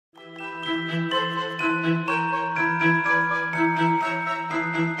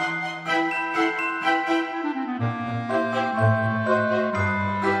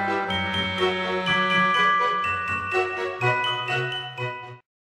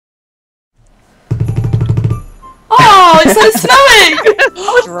Perfect!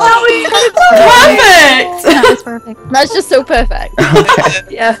 That was perfect. That's just so perfect. Okay.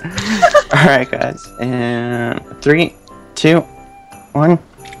 Yeah. Alright, guys. And 3, 2, 1.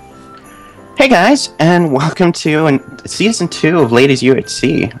 Hey, guys, and welcome to Season 2 of Ladies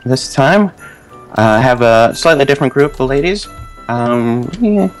UHC. This time, I have a slightly different group of ladies. Let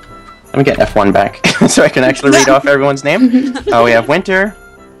me get F1 back so I can actually read off everyone's name. We have Wyntr,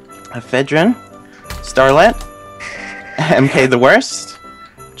 Phedran, Starrlett, MKtheWorst,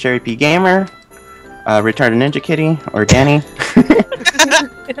 CherryPGamer, RetardedKitteh, or Danni,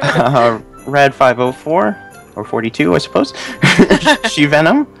 Rad504, or 42, I suppose,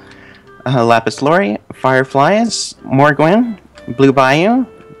 SheVenom, LapisLauri, Fyrflies, Morgwen, BlueBayou,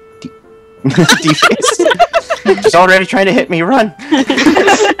 D-Face. She's already trying to hit me, run!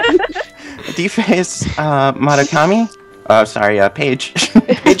 D-Face, Madokami, Paige,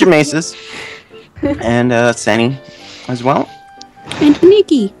 Paige Maces, and Sannie as well. And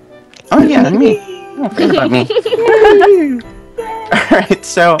Nikki. Oh yeah, me. Oh, forget about me. Alright,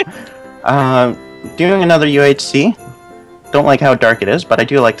 so, doing another UHC. Don't like how dark it is, but I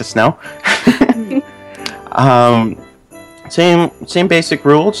do like the snow. Same basic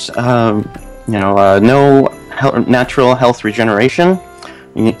rules. No natural health regeneration.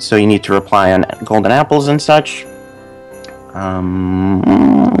 So you need to rely on golden apples and such.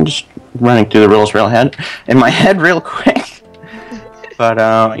 Just running through the rules in my head real quick. But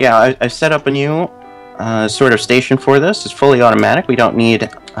yeah, I set up a new sort of station for this. It's fully automatic. We don't need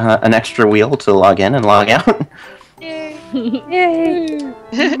an extra wheel to log in and log out. Yay!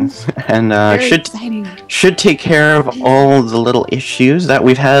 And should take care of all the little issues that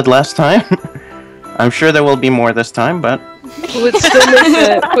we've had last time. I'm sure there will be more this time, but Will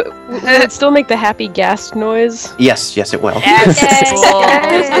it still make the happy gas noise? yes, it will. Yes.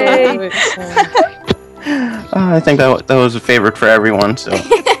 I think that was a favorite for everyone, so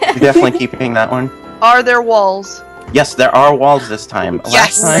definitely keeping that one. Are there walls? Yes, there are walls this time.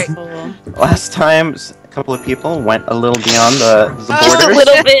 Yes! Last time, a couple of people went a little beyond the borders.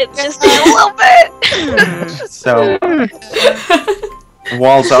 Just a little bit! Just a little bit! So,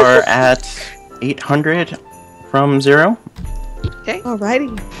 walls are at 800 from 0. Okay.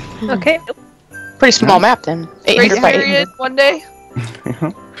 Alrighty. Okay. Pretty small map then. 800 by 800. Period, one day.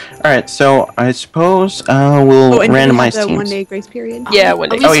 Alright, so I suppose we'll and randomize the teams. 1 day grace period. Yeah,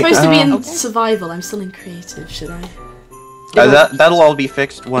 one Are day. we supposed to be in Okay. survival? I'm still in creative, should I? That'll all be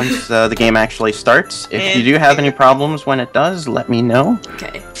fixed once the game actually starts. If you do have any problems when it does, let me know.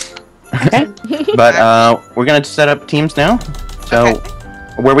 Okay. Okay. But we're gonna set up teams now. So,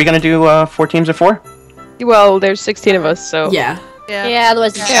 were we gonna do 4 teams of 4? Well, there's 16 of us, so... Yeah. Yeah,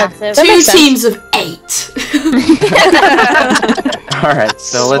 otherwise it's expensive. 2 teams of 8. Alright,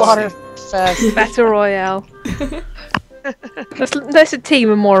 so let's... Battle Royale. Less a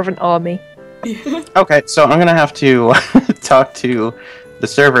team and more of an army. Okay, so I'm gonna have to talk to the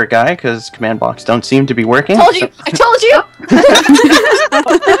server guy, because command blocks don't seem to be working. I told you! I told you!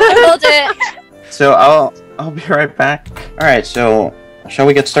 I told it! So I'll be right back. Alright, so shall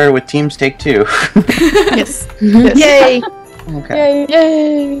we get started with teams take 2? Yes. Yay! Okay.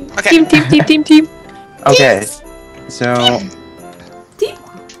 Yay! Okay. Team! Okay. So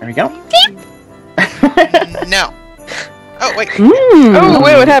there we go. No. Oh, wait. Oh,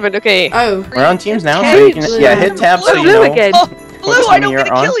 wait, what happened? Okay. Oh. We're on teams now, so you can hit tab so you Blue know. again. Blue, I don't want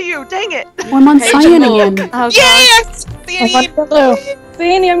to kill you! Dang it! I'm on Hey, Cyan Jingle. again. Oh, Yes! Sannie!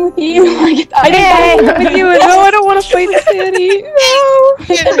 Sannie, I'm with you. I didn't go with you. No, I don't want to fight Sannie. No,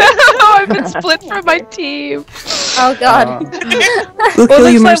 I've been split from my team. Oh god. We'll Well, kill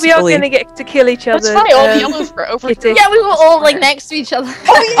you looks like we are mercifully. gonna get to kill each other. That's fine, all the yellows were over. Kitty. Yeah, we were all like next to each other.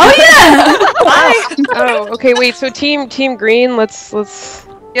 Oh yeah! Oh, okay, wait, so team green, let's...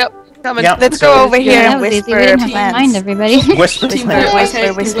 Coming. Yeah, Let's so- go over here That and was easy. whisper We didn't have to plans. find everybody. Whisper.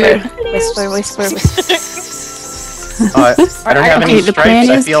 I don't have any the plan stripes.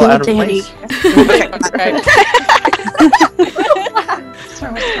 I is feel kill out of Danni. place.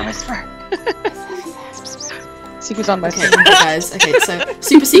 Whisper. See who's on my Okay, team. guys. Okay, so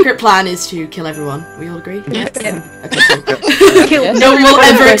super secret plan is to kill everyone. We all agree? Yes. Okay, cool. No one will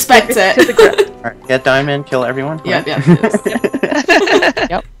ever expect it. Alright, get diamond, kill everyone. Yep.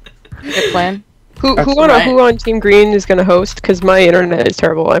 Good plan. Who Right. on team green is gonna host? Because my internet is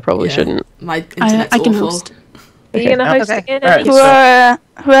terrible, I probably Yeah. shouldn't. My internet's I can awful. host. Are you gonna host Okay. again? Alright,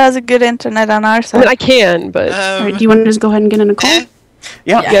 Who has a good internet on our I side? mean, I can, but... Alright, do you want to just go ahead and get in a call?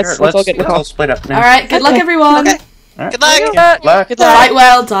 Yeah, Yes, sure. let's all get in the Let's call. all split up now. Alright, good luck, everyone. Okay. Alright. Good luck! Good luck. Fight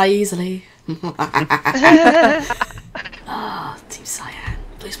well, die easily. Oh, Team Cyan.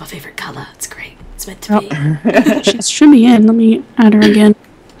 Blue's my favourite colour. It's great. It's meant to be. She's shimmy in. Let me add her again.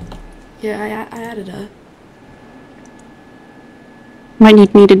 Yeah, I added her. Might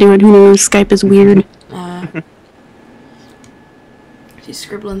need me to do it. Who knows? Skype is weird. She's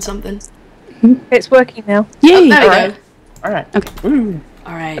scribbling something. It's working now. Yay! Oh, there we go. Alright. Okay.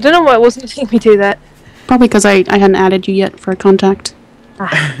 Alright. I don't know why it wasn't letting me do that. Probably because I hadn't added you yet for a contact.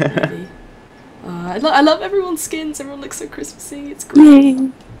 Maybe. I love everyone's skins. Everyone looks so Christmassy. It's great.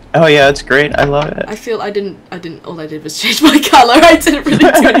 Yay! Oh yeah, it's great. I love it. I feel I didn't. All I did was change my color. I didn't really do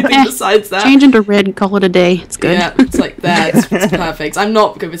anything besides that. Change into red. Call it a day. It's good. Yeah, it's like that. It's perfect. I'm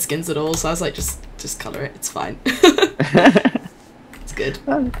not good with skins at all, so I was like, just color it. It's fine. It's good.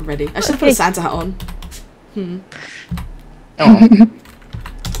 I'm ready. I should put a Santa hat on. Oh.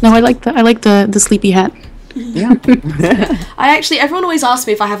 No, I like the sleepy hat. Yeah. Everyone always asks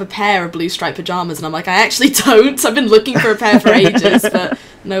me if I have a pair of blue striped pajamas, and I'm like, I actually don't. I've been looking for a pair for ages, but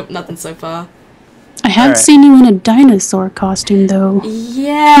nope, nothing so far. I have seen you in a dinosaur costume, though.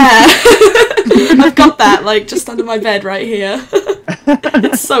 Yeah. I've got that, like, just under my bed right here.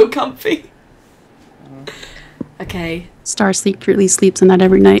 It's so comfy. Okay. Star secretly sleeps in that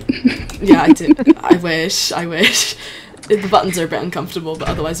every night. Yeah, I do. I wish. The buttons are a bit uncomfortable, but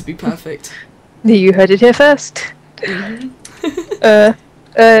otherwise it'd be perfect. You heard it here first. Is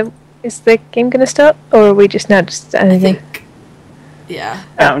the game gonna start, or are we just now just I think. Yeah.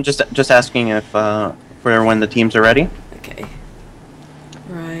 I'm just asking if for when the teams are ready. Okay.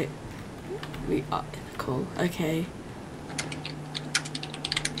 Right. We are in a call. Okay.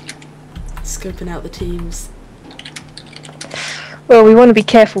 Scoping out the teams. Well, we want to be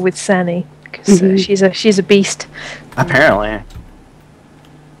careful with Sannie because she's a beast. Apparently.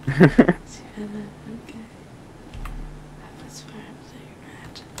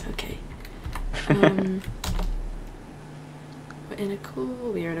 Okay. We're in a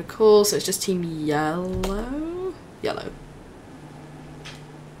call. We are in a call. So it's just Team Yellow. Yellow.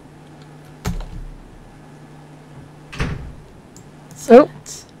 Oh.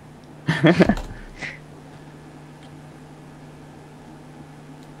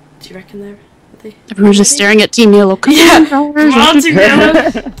 Do you reckon they're? Everyone's just staring at Team Yellow. Come on, Team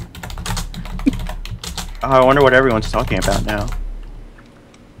Yellow. Oh, I wonder what everyone's talking about now.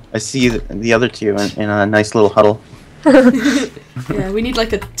 I see the other two in a nice little huddle. Yeah, we need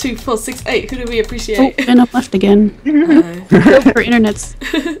like a 2, 4, 6, 8. Who do we appreciate? Oh, and I'm left again. Her internet's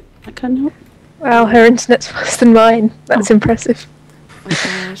not cutting out. Wow, her internet's worse than mine. That's impressive. Oh my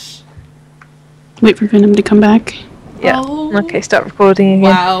gosh. Wait for Venom to come back. Yeah. Oh. Okay, start recording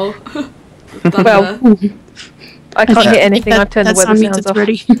again. Wow. Well, I can't hear anything. I've turned the weather sounds off.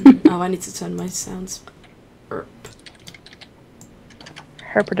 Ready. Oh, I need to turn my sounds.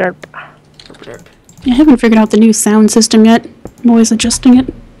 Herpaderp. I haven't figured out the new sound system yet. I'm always adjusting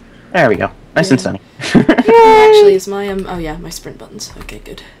it. There we go. Nice and sunny. Actually, is my oh yeah, my sprint buttons. Okay,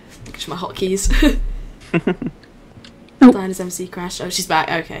 good. Look at my hotkeys. Dinah's MC crashed. Oh, she's back.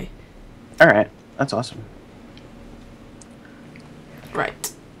 Okay. All right, that's awesome.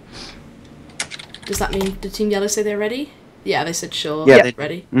 Right. Does that mean did Team Yellow say they're ready? Yeah, they said sure. Yeah, they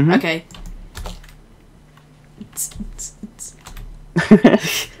ready. Mm-hmm. Okay.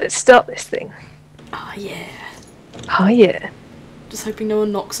 Let's start this thing. Oh yeah. Oh yeah. Just hoping no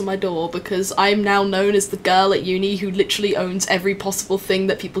one knocks on my door because I'm now known as the girl at uni who literally owns every possible thing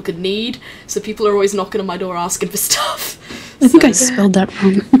that people could need. So people are always knocking on my door asking for stuff. I think I spelled that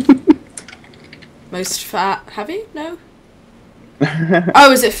wrong. Most fat. Have you? No.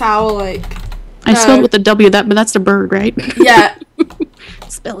 Oh, is it foul? Like. I spelled with a W, but that's the bird, right? Yeah.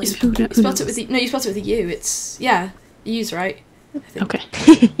 Spelling. You spelled it with you spelled it with a U. It's U's right. I think.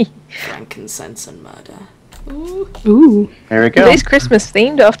 Okay. Frankincense and murder. Ooh. Ooh. There we go. It is Christmas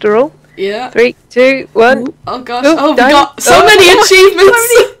themed after all. Yeah. 3, 2, 1. Ooh. Oh gosh. Ooh, Oh, we got so many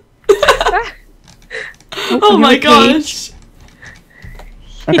achievements. Oh my gosh.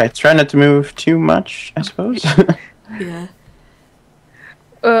 Okay, try not to move too much, I suppose. Yeah.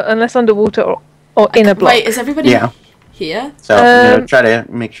 Unless underwater or in a block. Wait, is everybody here? So try to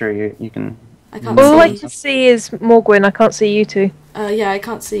make sure you can. I can't All I see. can see is Morgwen. I can't see you two. Yeah, I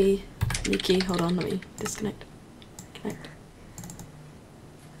can't see Nikki. Hold on, let me disconnect. Connect.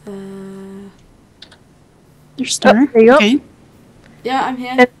 There's Star. Oh, there you go. Okay. Yeah, I'm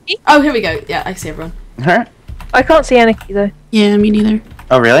here. Aniki? Oh, here we go. Yeah, I see everyone. Alright. I can't see Aniki though. Yeah, me neither.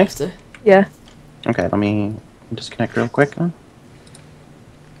 Oh, really? Yeah. Okay, let me disconnect real quick.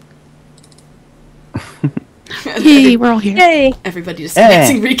 Yay, we're all here. Yay! Everybody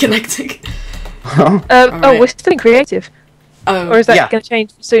disconnecting, reconnecting. Oh, we're still in creative. Oh. Or is that going to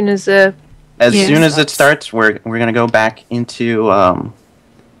change as soon as? As soon as it starts, we're gonna go back into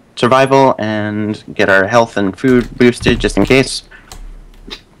survival and get our health and food boosted just in case.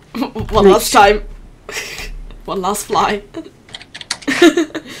 One last time. One last fly.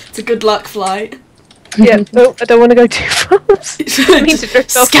 It's a good luck fly. Yeah. Oh, I don't want to go too fast. I need to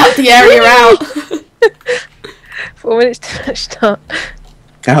drift off. Scout the area out. 4 minutes to match start.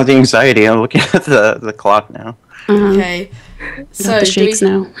 Oh, the anxiety. I'm looking at the clock now. Okay. So the shakes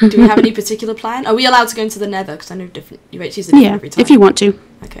now. do we have any particular plan? Are we allowed to go into the Nether? Because I know different UHCs are different every time. If you want to.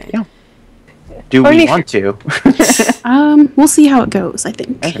 Okay. Yeah. Do we want to? We'll see how it goes, I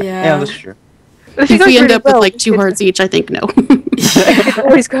think. Okay. Yeah. Yeah, that's true. If If we end up with like 2 hearts each, I think no. we could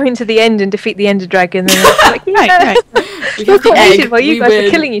always go into the end and defeat the Ender Dragon. And like, Right. We You're have the quite egg. while you We guys win. are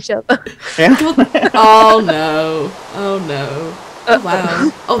killing each other. Yeah. Oh no. Oh no. Oh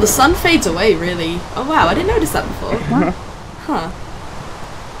wow. Oh, the sun fades away, really. Oh wow, I didn't notice that before. Huh.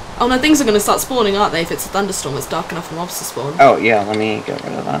 Oh no, things are going to start spawning, aren't they? If it's a thunderstorm, it's dark enough for mobs to spawn. Oh, yeah, let me get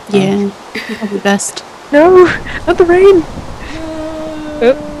rid of that. Yeah, probably best. No, not the rain.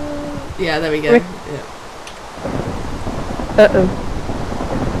 Yeah, there we go. Wait. Yeah. Uh-oh.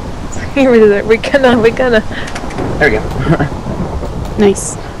 Get rid of that. We're gonna. There we go.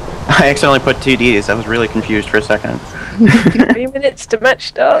 Nice. I accidentally put 2 Ds. I was really confused for a second. 3 minutes to match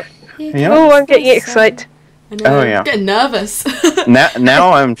start. Yep. Oh, I'm getting excited. I know, Oh, yeah. I'm getting nervous.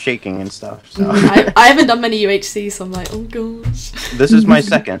 Now I'm shaking and stuff. So. I haven't done many UHCs, so I'm like, oh gosh. This is my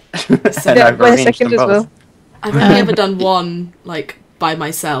second. And Yeah, I've my arranged second them as both. well. I've only ever done one, like, by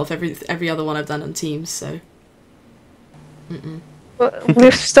myself. Every other one I've done on teams, so. Well,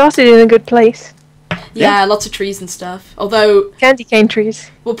 we've started in a good place. Yeah, lots of trees and stuff. Although, Candy cane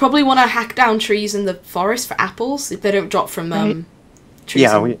trees. we'll probably want to hack down trees in the forest for apples if they don't drop from trees.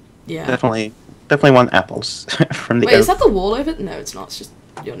 Yeah, and- we yeah. definitely want apples from the Wait, is oak. that the wall over? No, it's not. It's just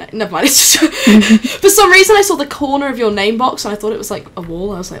your name. Never mind. It's just for some reason I saw the corner of your name box and I thought it was like a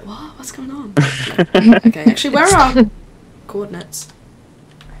wall. I was like, what? What's going on? Okay, actually, where are our coordinates?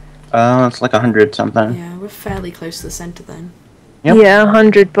 It's like 100 something. Yeah, we're fairly close to the center then. Yep. Yeah,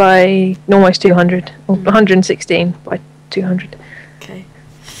 100 by almost 200. Or 116 by 200. Okay.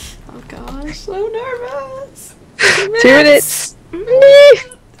 Oh gosh, so nervous. 2 minutes.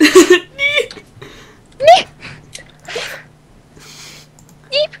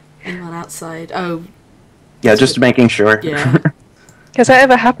 Anyone outside? Oh, Yeah, just making sure. yeah. Has that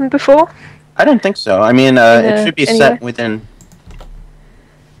ever happened before? I don't think so. I mean, it should be anywhere? set within.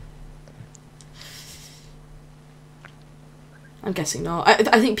 I'm guessing not.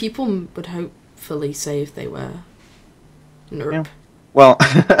 I think people would hopefully say if they were. Nerp. Yeah. Well,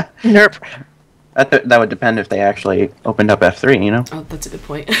 Nerp. that would depend if they actually opened up F3, you know? Oh, that's a good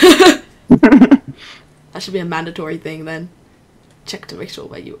point. That should be a mandatory thing then. Check to make sure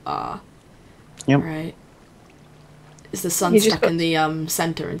where you are. Yep. Right. Is the sun You just stuck in the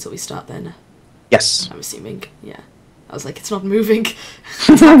center until we start then? Yes. I'm assuming. Yeah. I was like, it's not moving.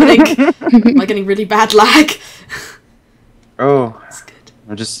 What's happening? Am I getting really bad lag? Oh, That's good.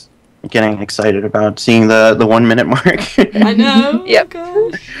 I'm just getting excited about seeing the 1 minute mark. I know. Yep. Oh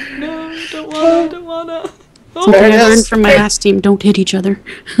gosh. No, don't wanna. Something I is. learned from my last team: don't hit each other.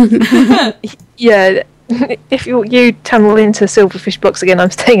 Yeah, if you tunnel into Silverfish blocks again, I'm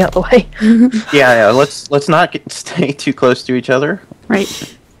staying out the way. yeah. Let's not stay too close to each other.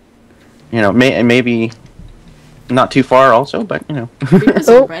 Right. You know, maybe not too far also, but you know. Creepers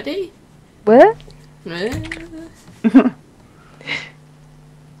Oh. already? Where?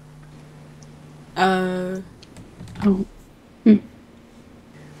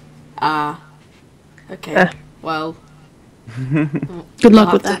 Oh. Okay. Well. Good luck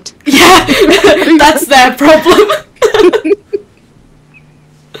I'll with have that. Yeah, that's their problem.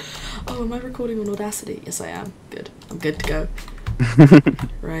 Oh, am I recording on Audacity? Yes, I am. Good. I'm good to go.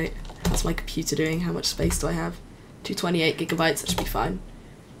 Right. How's my computer doing? How much space do I have? 228 gigabytes. That should be fine.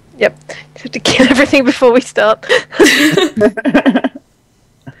 Yep. Just have to kill everything before we start. It's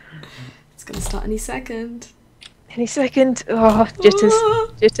gonna start any second. Any second. Oh, jitters. Ah.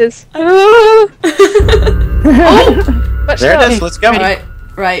 Jitters. Oh! Much There it start. is. Let's go.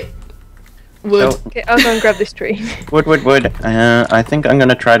 Right. Wood. So, Okay, I'll go and grab this tree. wood. I think I'm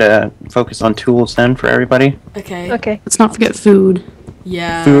gonna try to focus on tools then for everybody. Okay. Okay. Let's not forget food.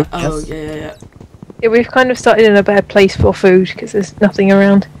 Yeah. Food, Oh, yes. yeah. Yeah, we've kind of started in a bad place for food because there's nothing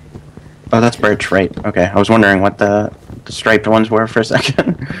around. Oh, that's birch, right? Okay, I was wondering what the striped ones were for a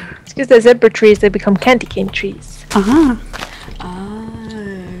second. It's because they're zebra trees, they become candy cane trees. Aha.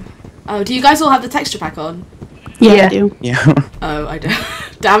 Oh, do you guys all have the texture pack on? Yeah, Yeah. I do. Yeah, Oh, I don't.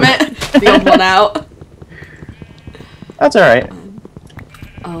 Damn it! The odd one out. that's all right.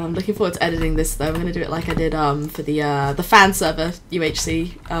 Oh, I'm looking forward to editing this though. I'm gonna do it like I did for the fan server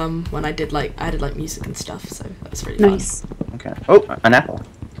UHC when I added like music and stuff. So that was really Nice. fun. Okay. Oh, an apple.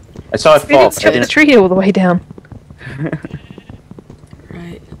 I saw it We fall. didn't chop the tree all the way down.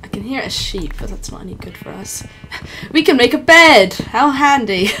 Right. I can hear a sheep, but that's not any good for us. We can make a bed. How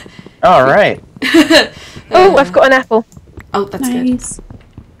handy. All right. Oh, I've got an apple. Oh, that's good. Nice.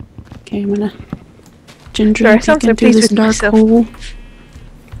 Okay, I'm gonna ginger Sorry, I peek sound so into pleased this with dark myself. hole.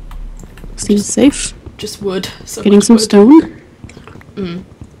 Seems safe. Just wood. So Getting much some wood. stone.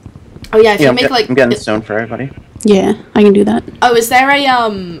 Oh yeah, if Yeah, you make like I'm getting stone for everybody. Yeah, I can do that. Oh, is there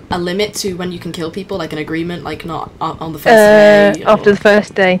a limit to when you can kill people, like an agreement, like not on the first day? After the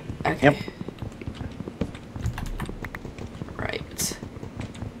first day. Okay. Yep. Right.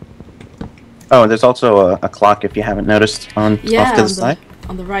 Oh, there's also a clock if you haven't noticed off to the side.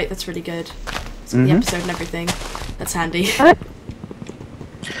 On the right. That's really good. It's got the episode and everything. That's handy.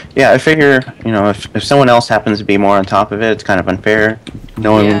 Yeah, I figure, you know, if someone else happens to be more on top of it, it's kind of unfair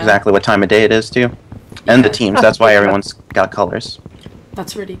knowing Yeah. exactly what time of day it is too. And the Yeah. teams, that's why everyone's got colors.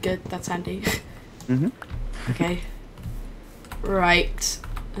 That's really good. That's handy. Mhm. Okay. Right.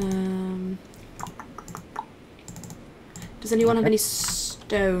 Does anyone have any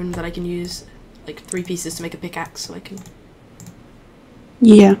stone that I can use, like 3 pieces to make a pickaxe, so I can?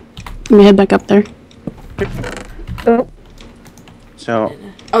 Yeah. Let me head back up there. Oh, So,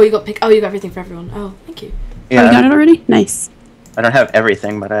 Oh, you got you got everything for everyone. Oh, thank you. yeah, Oh, you got it already? Nice. I don't have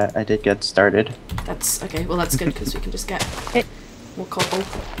everything, but I did get started. That's okay. Well, that's good because we can just get more cobble.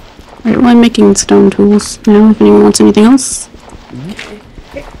 Right, well, I'm making stone tools now, if anyone wants anything else. Okay.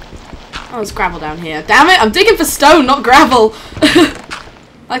 Oh, there's gravel down here. Damn it! I'm digging for stone, not gravel.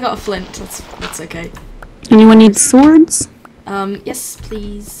 I got a flint. That's okay. Anyone need swords? Yes,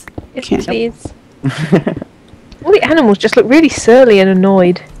 please. yes, Okay. please. All the animals just look really surly and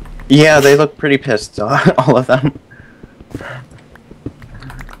annoyed. Yeah, they look pretty pissed, all of them.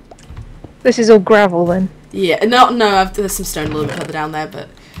 This is all gravel then. Yeah. No. There's some stone a little bit further down there, but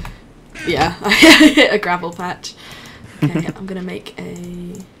yeah, I hit a gravel patch. Okay, I'm gonna make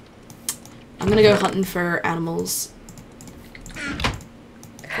a. I'm gonna go hunting for animals.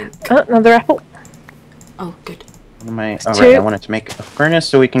 Another apple. Oh, good. What am I? Oh, right, I wanted to make a furnace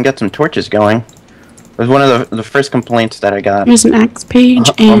so we can get some torches going. It was one of the first complaints that I got Here's an axe page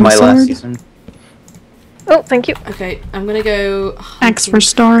on and my last sword. season. Oh, thank you. Okay, I'm gonna go. Axe for hunting.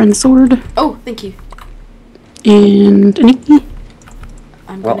 star and sword. Oh, thank you. And Aniki.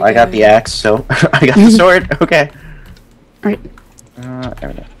 I'm Well, gonna I got go- the axe, so I got the sword. Okay. Right. There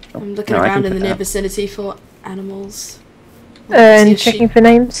we go. Oh, I'm looking no, I around can in the put near that. vicinity for animals. Oh, I see a And checking sheep. for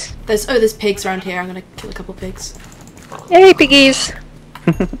names. There's pigs around here. I'm gonna kill a couple pigs. Yay, piggies!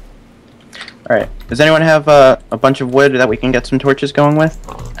 Alright. Does anyone have a bunch of wood that we can get some torches going with?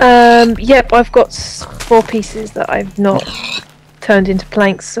 Yep, I've got 4 pieces that I've not turned into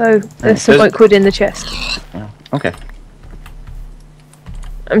planks, so there's some There's- oak wood in the chest. Oh, okay.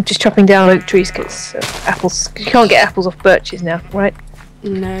 I'm just chopping down oak trees because apples. You can't get apples off birches now, right?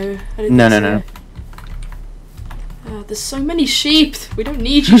 No. I don't No, think no, so. There's so many sheep. We don't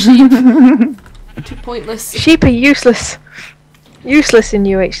need you, sheep. Too pointless. Sheep are useless. Useless in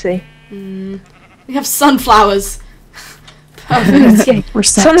UHC. We have sunflowers. Perfect. Yay. We're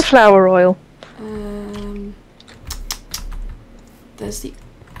set. Sunflower oil. There's the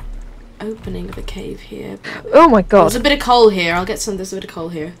opening of a cave here. But Oh my god. there's a bit of coal here. I'll get some. There's a bit of coal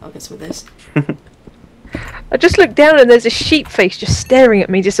here. I'll get some of this. I just looked down and there's a sheep face just staring at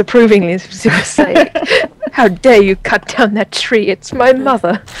me disapprovingly as if to say, "How dare you cut down that tree? It's my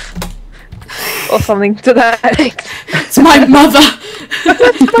mother." Or something to that effect. It's my mother.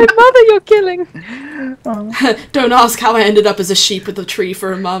 That's my mother you're killing. Don't ask how I ended up as a sheep with a tree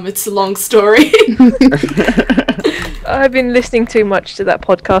for a mum. It's a long story. I've been listening too much to that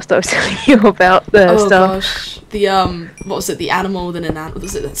podcast I was telling you about the Oh stuff. gosh, the what was it? The animal within an animal.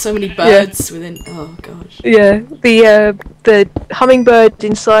 Was it so many birds within? Oh gosh. Yeah, the hummingbird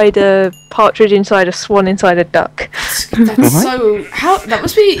inside a partridge inside a swan inside a duck. That's so. That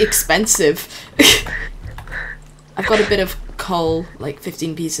must be expensive. I've got a bit of coal, like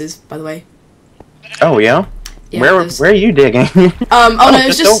 15 pieces, by the way. Oh, yeah? Yeah, where are you digging? Oh no, it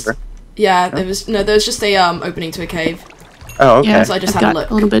was just. over. Yeah, there was just a opening to a cave. Oh, okay. Yeah, So I just I've had a got look.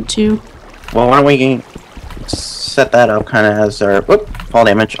 a little bit too. Well, why don't we set that up kind of as our... Whoop! Fall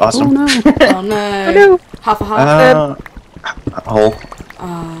damage. Oh Awesome. no. Oh no. Oh no! Half a heart. Hole.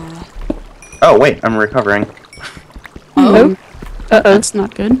 Oh, wait. I'm recovering. Oh. Uh-oh. That's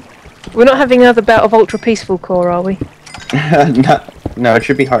not good. We're not having another bout of ultra peaceful core, are we? No, it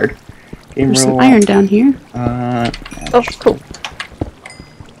should be hard. Game There's some rule. iron down here. Oh, cool.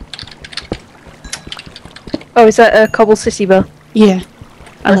 Oh, is that a cobble sissy bar? Yeah.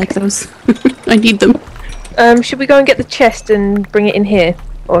 I like those. I need them. Should we go and get the chest and bring it in here?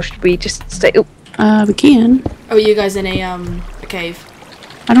 Or should we just stay... Oh. We can. Oh, are you guys in a cave?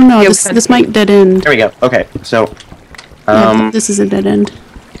 I don't know, Yeah, this might dead end. There we go. Okay, so... Yeah, this is a dead end.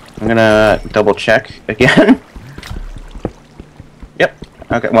 I'm gonna double check again. Yep.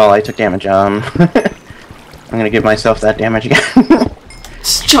 Okay, well, I took damage. I'm gonna give myself that damage again.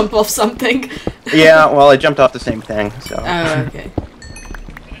 Just jump off something. Yeah, well, I jumped off the same thing, so... Oh, okay.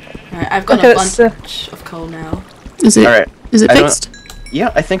 Alright, I've got a bunch of coal now. Is it? Alright. Is it fixed?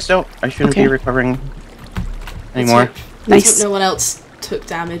 Yeah, I think so. I shouldn't be recovering anymore. Let's hope no one else took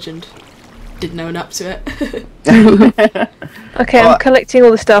damage and didn't own up to it. Okay, I'm collecting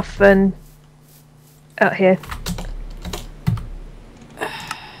all the stuff and... out here.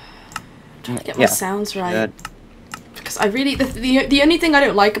 Trying to get my sounds right. Good. Because I really... The only thing I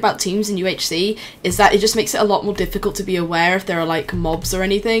don't like about teams in UHC is that it just makes it a lot more difficult to be aware if there are, like, mobs or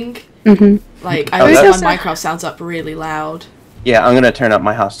anything. Like, I always have my Minecraft sounds up really loud. Yeah, I'm gonna turn up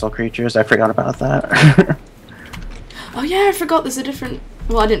my hostile creatures. I forgot about that. Oh yeah, I forgot there's a different...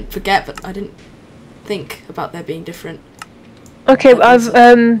 Well, I didn't forget, but I didn't think about there being different. Okay,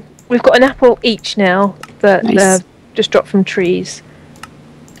 we've got an apple each now that just dropped from trees.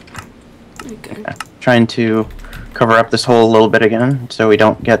 There you go. Yeah, trying to cover up this hole a little bit again so we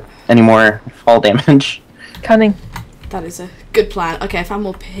don't get any more fall damage. Cunning. That is a good plan. Okay, I found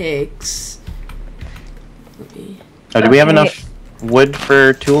more pigs. Let me... Oh, do we have enough wood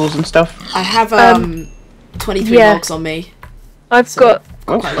for tools and stuff? I have 23 logs on me. I've got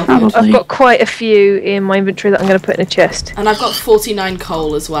I've got quite a few in my inventory that I'm going to put in a chest. And I've got 49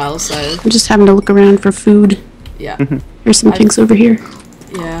 coal as well, so... I'm just having to look around for food. Yeah. There's some pigs over here.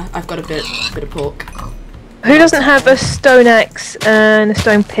 Yeah, I've got a bit of pork. Who doesn't have a stone axe and a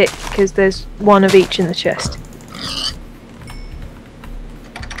stone pick? Because there's one of each in the chest.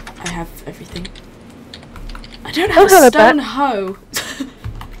 I have everything. I don't have a stone hoe.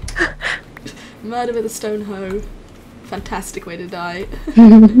 Murder with a stone hoe. Fantastic way to die.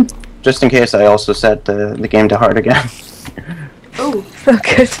 Just in case, I also set the game to hard again. Oh.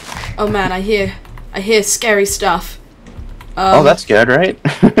 Good. Oh man, I hear scary stuff. Oh, that's good, right?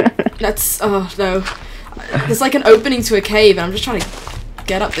 Oh no. There's like an opening to a cave, and I'm just trying to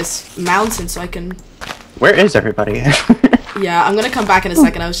get up this mountain so I can... Where is everybody? Yeah, I'm gonna come back in a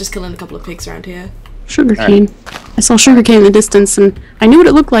second. I was just killing a couple of pigs around here. Sugarcane. I saw sugarcane in the distance, and I knew what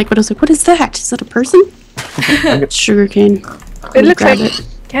it looked like, but I was like, what is that? Is that a person? It's sugarcane. It looks like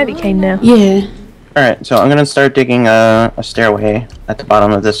candy cane now. Yeah. Alright, so I'm gonna start digging a stairway at the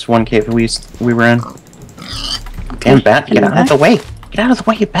bottom of this one cave we were in. Okay. And Bat, get out of the way! Get out of the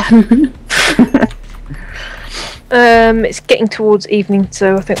way, you Bat! It's getting towards evening,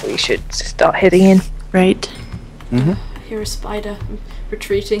 so I think we should start heading in. Right. I hear a spider. I'm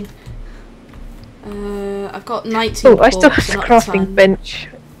retreating. I've got 19 I still have a crafting bench.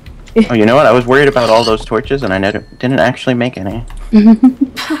 Oh, you know what? I was worried about all those torches, and I didn't actually make any.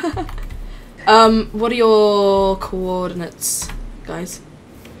 What are your coordinates, guys?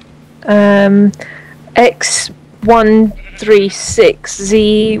 X136,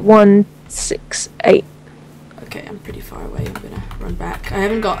 Z168. Okay, I'm pretty far away. I'm gonna run back. I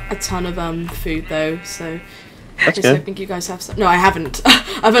haven't got a ton of food though, so that's good. I think you guys have some. No, I haven't.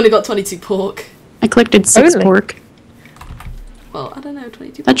 I've only got 22 pork. I collected 6 pork. Well, I don't know,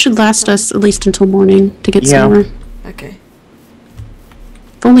 22. That should last us at least until morning to get somewhere. Okay.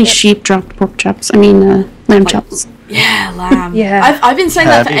 If only sheep dropped pork chops. I mean, lamb chops. Yeah, lamb. Yeah. I've been saying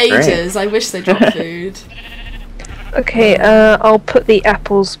that for ages. I wish they dropped food. Okay, I'll put the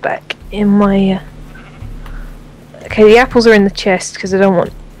apples back in my... Okay, the apples are in the chest because I don't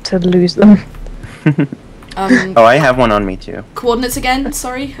want to lose them. Oh, I have one on me too. Coordinates again?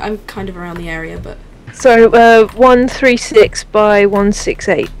 Sorry, I'm kind of around the area, but... So, 136 by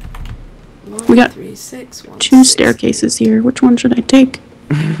 168. We got 2 staircases here. Which one should I take?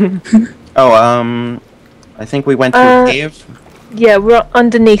 Oh, I think we went through a cave. Yeah, we're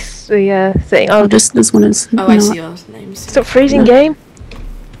underneath the thing. Oh, this one is. Oh, I see your names. Stop freezing, game.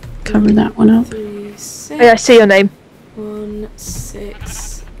 Cover that one up. 3, 6, yeah, I see your name. 1,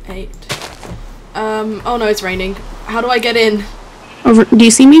 6, 8. Oh no, it's raining. How do I get in? Over. Do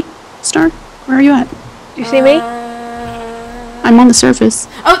you see me, Star? Where are you at? Do you see me? I'm on the surface.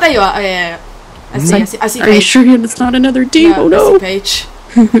 Oh, there you are. Oh, yeah. I see Paige. Are you sure it's not another team? Oh no. I see Paige.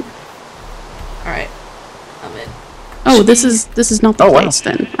 Alright. I'm in. Oh, this is not the place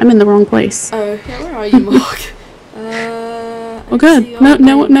then. I'm in the wrong place. Oh, yeah, where are you, Morg? Oh god.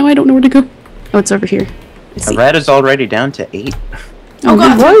 No, I don't know where to go. Oh, it's over here. The red is already down to 8. Oh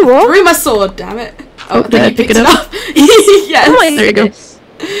god, what? threw my sword, damn it. Oh, did I then you pick picked it up? Yes. Oh my There you go. goodness.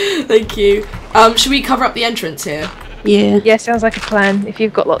 Thank you. Should we cover up the entrance here? Yeah. Yeah, sounds like a plan. If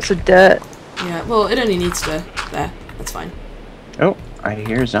you've got lots of dirt. Yeah, well, it only needs to... There, that's fine. Oh, I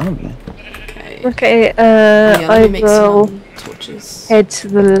hear a zombie. Okay. Okay, Yeah, let I me make will some torches. head to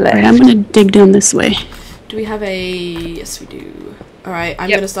the left. Alright, I'm gonna dig down this way. Do we have a... Yes, we do. Alright, I'm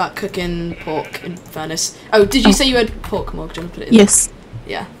Yep. gonna start cooking pork in furnace. Oh, did you say you had pork, Morg? Do you want to put it in? Yes.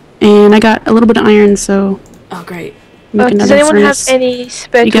 Yeah. And I got a little bit of iron, so Oh, great. make Does another anyone furnace. have any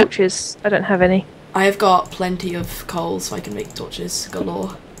spare You got- torches? I don't have any. I have got plenty of coal, so I can make torches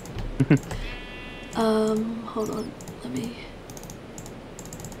galore. Hold on. Let me...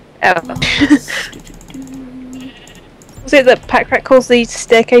 Oh. Was it that Pack calls these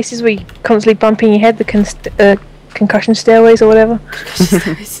staircases where you're constantly bumping your head, the concussion stairways or whatever?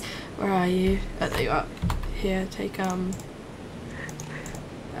 Where are you? Oh, there you are. Here, take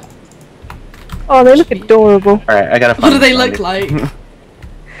Oh, they look adorable. Alright, I gotta What find do they zombie. look like?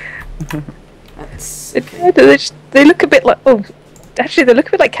 That's They look a bit like... Oh, actually they look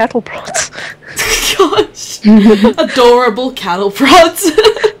a bit like cattle prods. Gosh. Adorable cattle prods.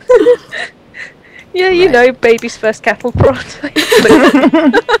 Yeah, you know, baby's first cattle prod.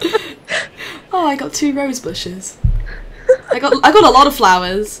 Oh, I got 2 rose bushes. I got a lot of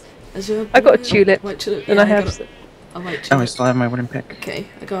flowers. I got a tulip, White tulip. and yeah, I have... got a white Oh, I tulip. still have my wooden pick. Okay,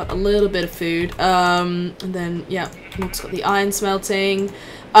 I got a little bit of food. And then yeah, Morg's got the iron smelting.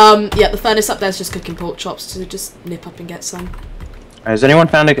 Yeah, the furnace up there's just cooking pork chops, so just nip up and get some. Has anyone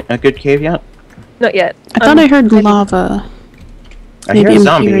found a good cave yet? Not yet. I thought I heard lava. I hear a I'm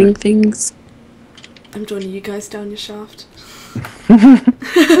zombie. hearing things. I'm joining you guys down your shaft.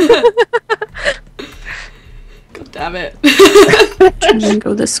 God damn it. I'm gonna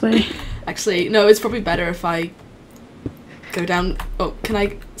go this way. Actually, no, it's probably better if I go down. Oh, can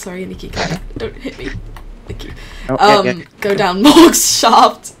I? Sorry, Nikki, don't hit me. Thank you. Oh, yeah. Go down Morg's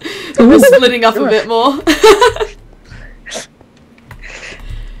shaft. We're splitting up a bit more.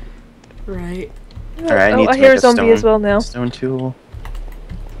 Right. Alright, I need I to hear make a zombie as stone- well now. Stone tool.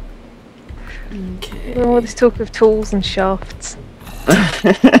 Okay. Oh, this talk of tools and shafts.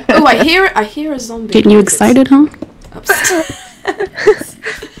 Oh, I hear a zombie. Getting you excited, huh? Upstairs.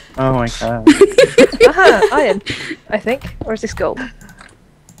 Oh my god. Aha, iron, I think. Or is this gold?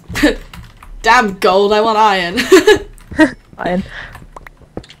 Damn gold, I want iron. Iron.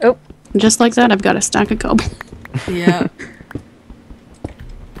 Just like that, I've got a stack of cobble. Yeah.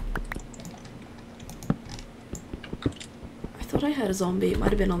 I thought I heard a zombie. It might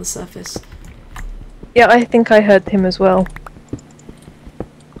have been on the surface. Yeah, I think I heard him as well.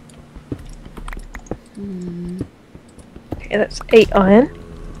 Okay, that's 8 iron.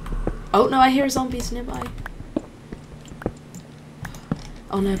 Oh no, I hear zombies nearby.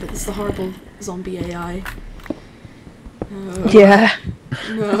 Oh no, but it's the horrible zombie AI. No. Yeah.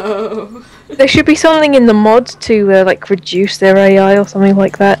 No. There should be something in the mod to like reduce their AI or something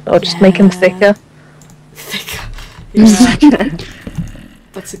like that, or just make them Yeah. thicker. Thicker. Yeah.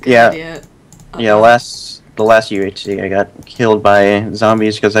 That's a good Yeah. idea. Yeah, the last UHC I got killed by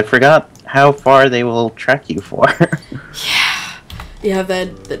zombies because I forgot how far they will track you for. Yeah, they're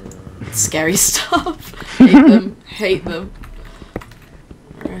scary stuff. Hate them. Hate them.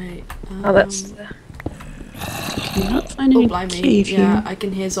 Right. Oh, that's... Cannot find Oh, any blimey. cave Yeah, here. I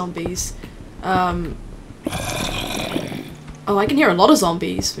can hear zombies. Oh, I can hear a lot of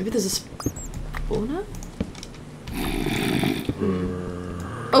zombies. Maybe there's a spawner?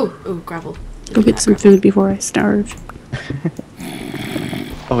 Oh, gravel. Go get some food before I starve.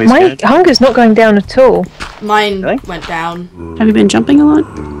 Always My good. hunger's not going down at all. Mine Really? went down. Have you been jumping a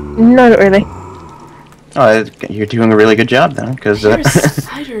lot? No, not really. Oh, you're doing a really good job then, because I hear a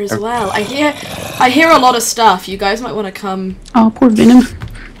spider as well. I hear a lot of stuff. You guys might want to come Oh, poor Venom.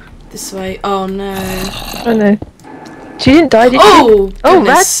 this way. Oh no. Oh no. She didn't die, did she? Oh! Oh, goodness.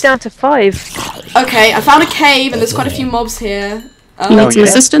 rat's down to 5. Okay, I found a cave and there's quite a few mobs here. You need some yeah?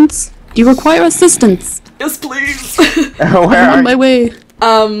 assistance? Do you require assistance? Yes, please. where I'm are on my way.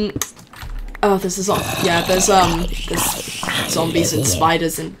 Oh, there's there's zombies and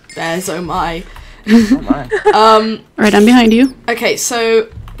spiders and bears. Oh my. Oh my. Alright, I'm behind you. Okay, so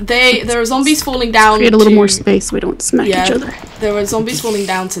there are zombies falling down. Create a little to- more space so we don't smack Yeah, each other. there were zombies falling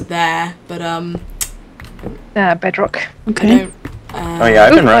down to there, but Bedrock. I Okay. don't. Oh yeah,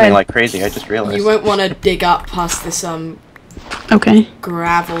 I've been Ooh, running fine. like crazy, I just realized. You won't want to dig up past this Okay.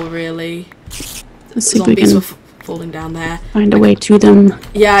 gravel really. Let's see if we Zombies can were falling down there. find a way to them.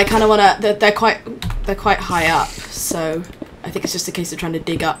 Yeah, I kind of want to. They're quite high up, so I think it's just a case of trying to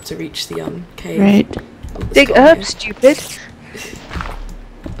dig up to reach the cave. Right. Oh, it's Dig got up, here. stupid.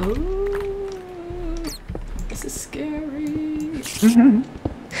 Oh. This is scary.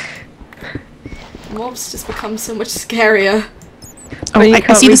 Mobs just become so much scarier. Oh,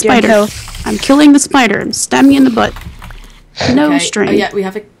 I see the spider. I'm killing the spider. I'm stabbing me in the butt. No string. Oh yeah, we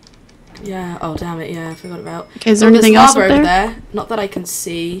have a... Yeah, oh damn it, yeah, I forgot about... Okay, is there anything else up over there? Not that I can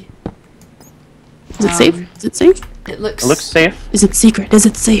see. Is it safe? Is it safe? It looks safe. Is it secret? Is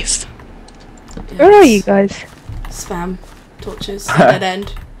it safe? Yes. Where are you guys? Spam. Torches. Dead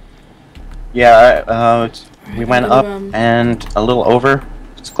end. Yeah, we went up and a little over.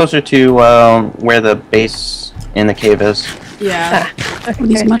 It's closer to where the base in the cave is. Yeah. Okay.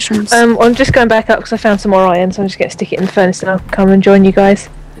 These mushrooms. I'm just going back up because I found some more iron, so I'm just going to stick it in the furnace and I'll come and join you guys.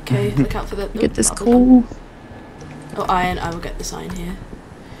 Okay, look out for the... Get this coal. Oh, iron. I will get this iron here.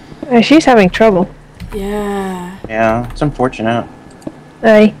 Oh, she's having trouble. Yeah. Yeah, it's unfortunate.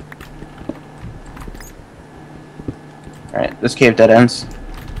 Hey. Alright, this cave dead ends.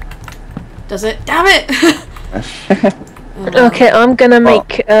 Does it? Damn it! Oh, no. Okay, I'm gonna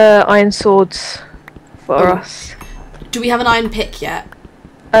make iron swords for us. Do we have an iron pick yet?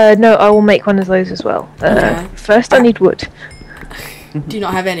 No, I will make one of those as well. Okay. First I need wood. Do you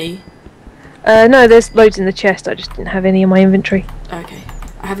not have any? No, there's loads in the chest, I just didn't have any in my inventory. Okay.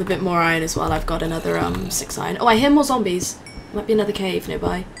 I have a bit more iron as well. I've got another 6 iron. Oh, I hear more zombies. Might be another cave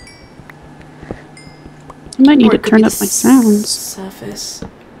nearby. I might need to turn up my sounds. Surface.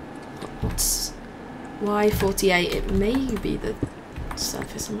 What's Y48? It may be the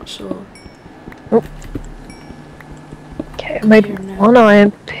surface. I'm not sure. Oh. Okay, I made one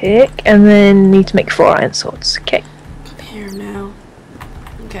iron pick and then need to make 4 iron swords. Okay. Up here now.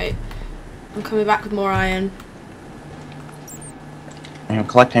 Okay. I'm coming back with more iron. I'm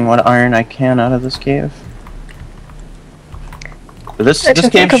collecting what iron I can out of this cave. But this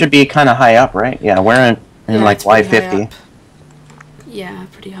cave should be kind of high up, right? Yeah, we're in like Y50. Yeah,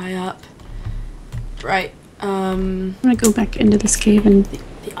 pretty high up. Right. I'm gonna go back into this cave and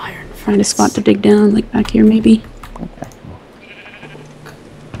the iron find a spot to dig down, like back here maybe.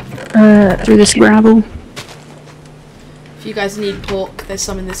 Through this gravel. If you guys need pork, there's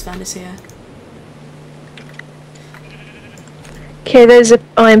some in this furnace here. Okay, there's an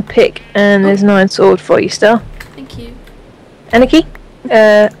iron pick and there's an iron sword for you, Star. Thank you. Aniki?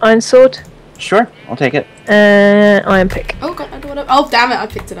 Iron sword? Sure, I'll take it. Iron pick. Oh god, I don't want to... Oh damn it, I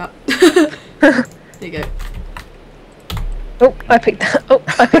picked it up. There you go. Oh, I picked that. Oh,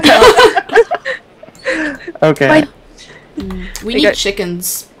 I picked that up. Okay. We need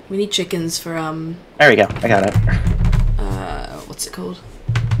chickens. We need chickens for There we go. I got it. What's it called?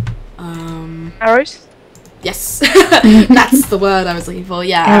 Arrows? Yes. That's the word I was looking for.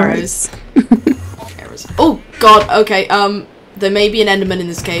 Yeah, arrows. Arrows. Oh god, okay. There may be an enderman in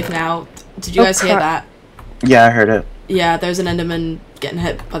this cave now. Did you guys hear that? Yeah, I heard it. Yeah, there's an enderman getting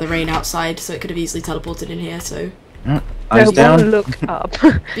hit by the rain outside, so it could have easily teleported in here, so... Eyes down. Look up.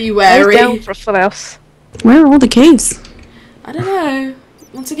 Be wary. Eyes down for Fyrflies. Where are all the caves? I don't know.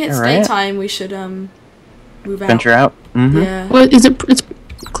 Once it gets daytime, we should move out. Venture out. Yeah. Well, it's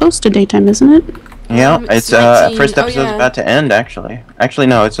close to daytime, isn't it? Yeah, it's it's 19. first episode's about to end actually. Actually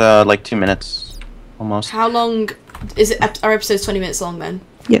no, it's like 2 minutes almost. How long is it? Our episode's 20 minutes long then.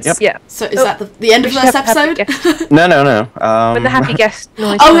 Yes. Yep. Yeah. So is that the end of first episode? No. When the happy guest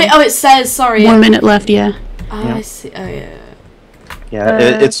noise. Oh wait, it says, sorry. 1 minute left, yeah. Oh, Yeah. I see. Oh yeah. Yeah,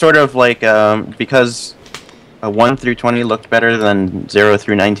 it's sort of like because 1 through 20 looked better than 0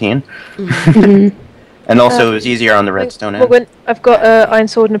 through 19. And also it was easier on the redstone end. Morgwen, I've got an iron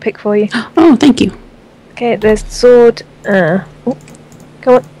sword and a pick for you. Oh, thank you. Okay, there's the sword. Oh,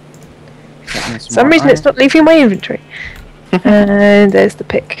 come on. For some reason it's not leaving my inventory. And there's the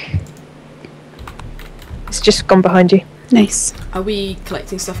pick. It's just gone behind you. Nice. Are we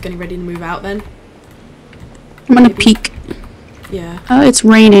collecting stuff, getting ready to move out then? I'm gonna peek. Yeah. Oh, it's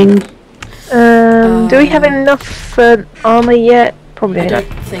raining. Do we have enough armor yet? Probably I not.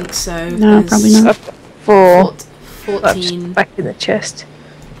 don't think so. No, probably not. 4. 14. Back in the chest.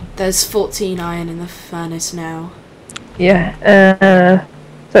 There's 14 iron in the furnace now. Yeah.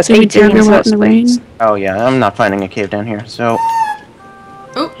 That's Should we 18. go So out in the rain? Oh yeah, I'm not finding a cave down here. So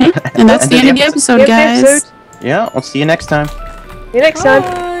Oh. Hey, and that's the end of the episode, guys. yeah, I'll see you next time. See you next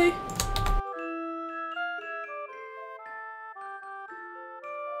time.